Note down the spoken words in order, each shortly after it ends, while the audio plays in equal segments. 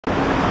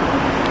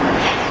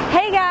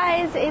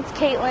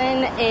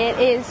Caitlin. It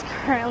is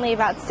currently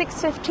about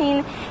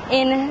 6:15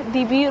 in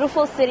the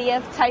beautiful city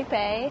of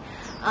Taipei.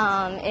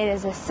 It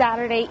is a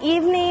Saturday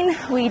evening.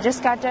 We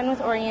just got done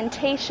with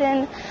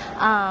orientation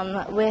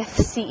with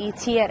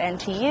CET at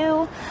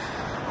NTU.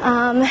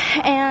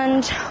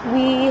 And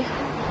we,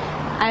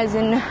 as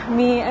in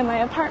me and my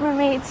apartment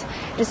mates,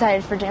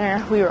 decided for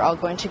dinner we were all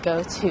going to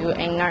go to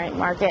a night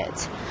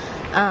market.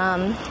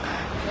 And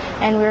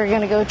we were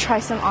going to go try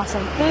some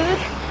awesome food.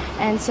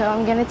 And so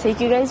I'm going to take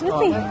you guys with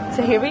me.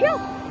 So here we go.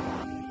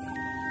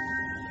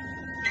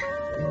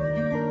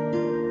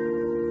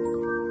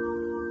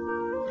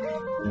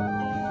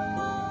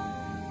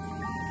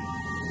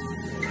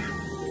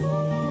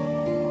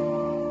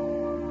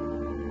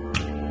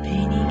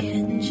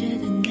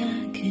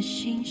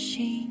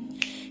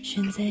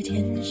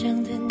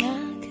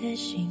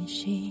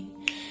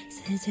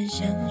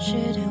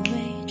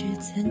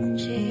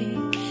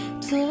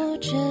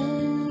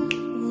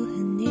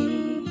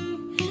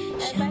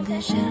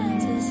傻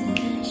子似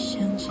的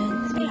想着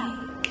你，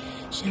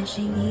小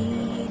心翼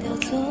翼地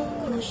做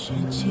过事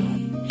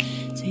情，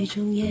最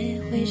终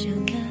也会像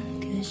那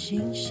颗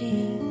星星，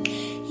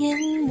淹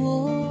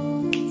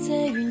没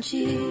在云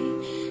际，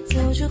走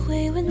着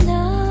会闻到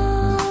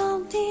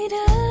你的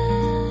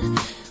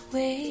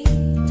味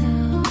道，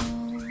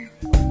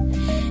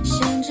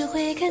想着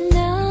会看到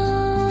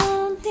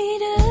你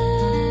的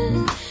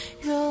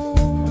容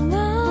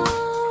貌，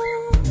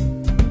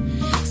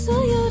所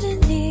有的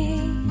你，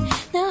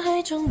脑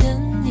海中的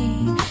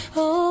你，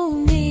哦，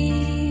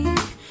你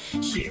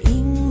是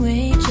因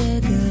为这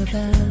个吧，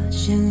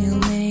想要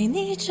为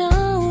你找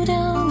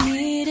到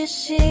你的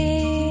心。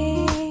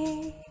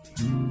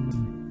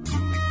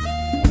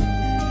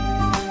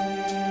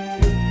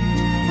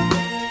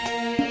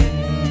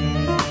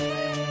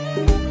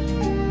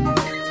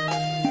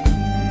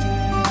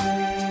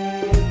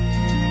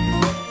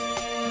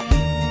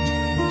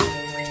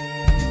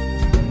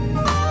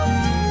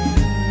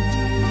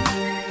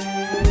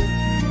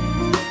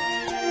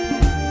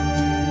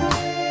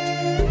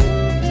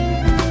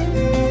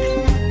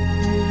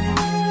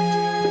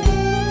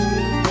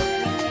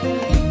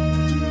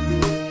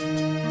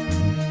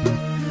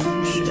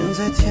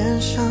在天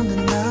上的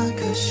那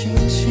颗星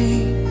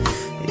星，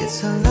也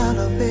曾牢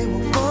牢被我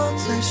握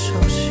在手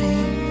心。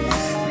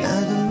那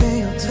个没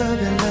有特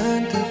别冷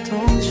的冬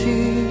季，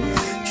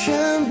全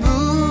部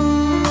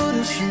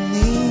都是你，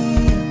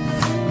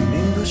并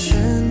不是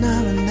那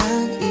么难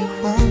以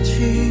忘记，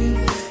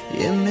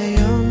也没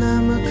有那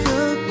么刻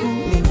骨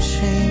铭心。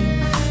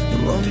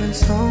我们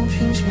从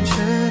平行直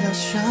到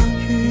相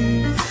遇，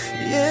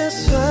也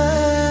算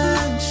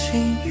幸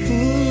运。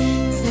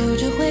走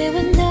着会闻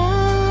到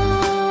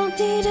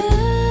你的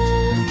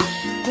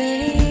味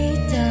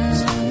道，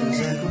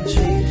想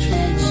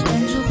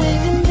着会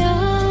看到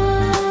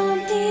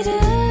你的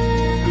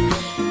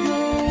容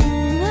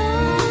貌，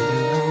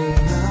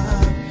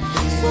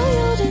所有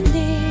的你，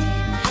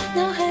脑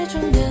海中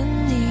的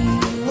你，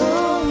哦，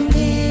你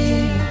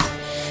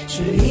是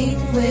因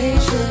为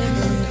这个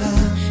吧，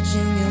想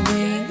要为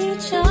你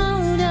找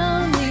到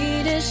你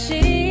的心。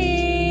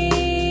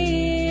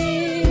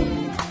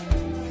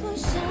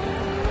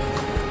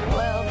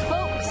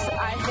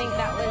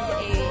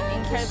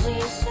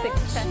Incredibly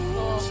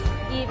successful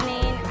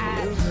evening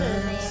at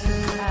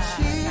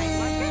Shilin night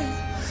market.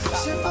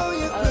 Got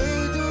lots of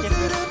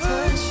different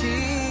foods,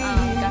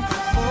 got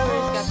some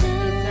s'mores, got some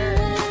dessert,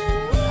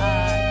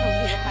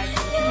 completely high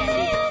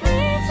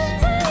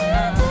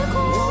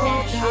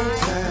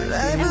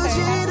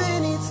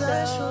candy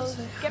desserts,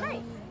 so good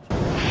night.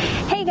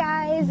 Hey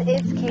guys,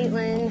 it's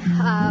Caitlin.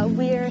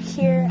 We're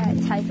here at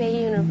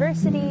Taipei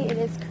University. It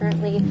is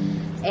currently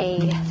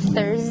a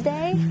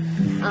Thursday.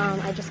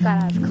 I just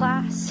got out of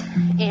class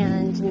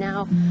and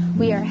now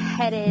we are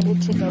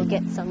headed to go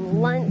get some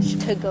lunch,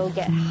 to go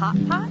get hot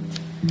pot.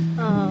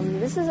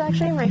 This is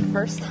actually my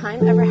first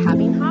time ever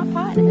having hot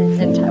pot, and it's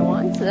in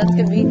Taiwan, so that's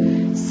going to be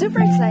super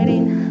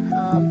exciting,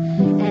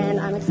 and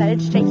I'm excited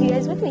to take you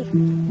guys with me.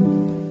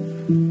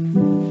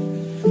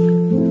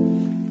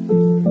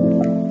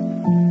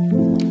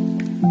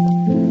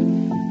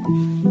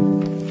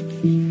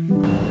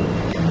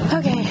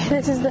 Okay,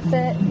 this is the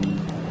fit.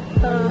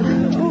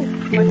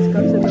 Let's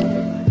go to the...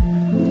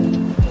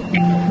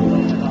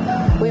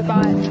 We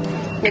bought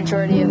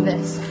majority of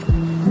this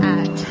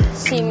at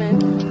Ximending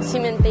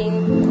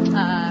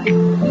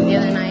the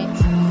other night.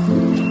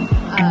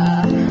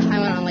 I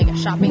went on like a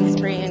shopping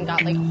spree and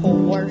got like a whole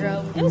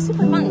wardrobe. It was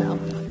super fun though.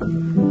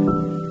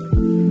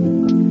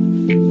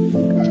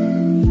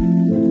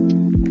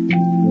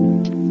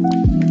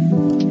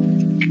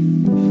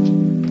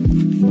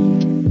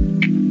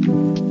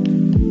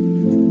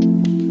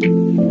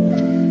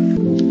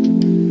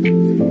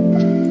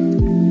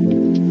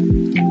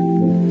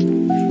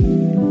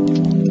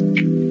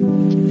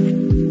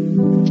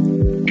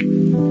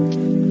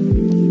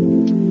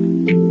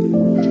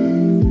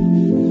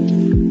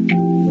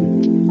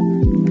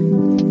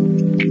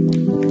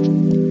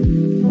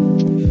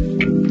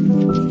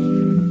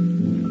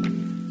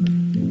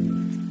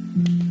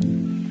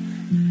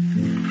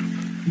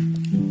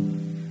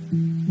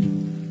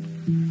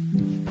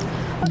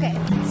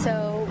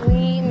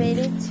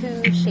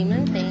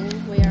 Ximeng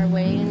thing. We are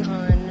waiting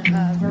on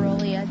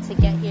Verolia to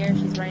get here.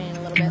 She's running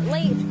a little bit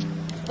late,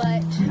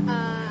 but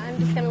I'm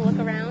just going to look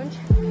around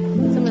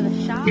some of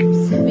the shops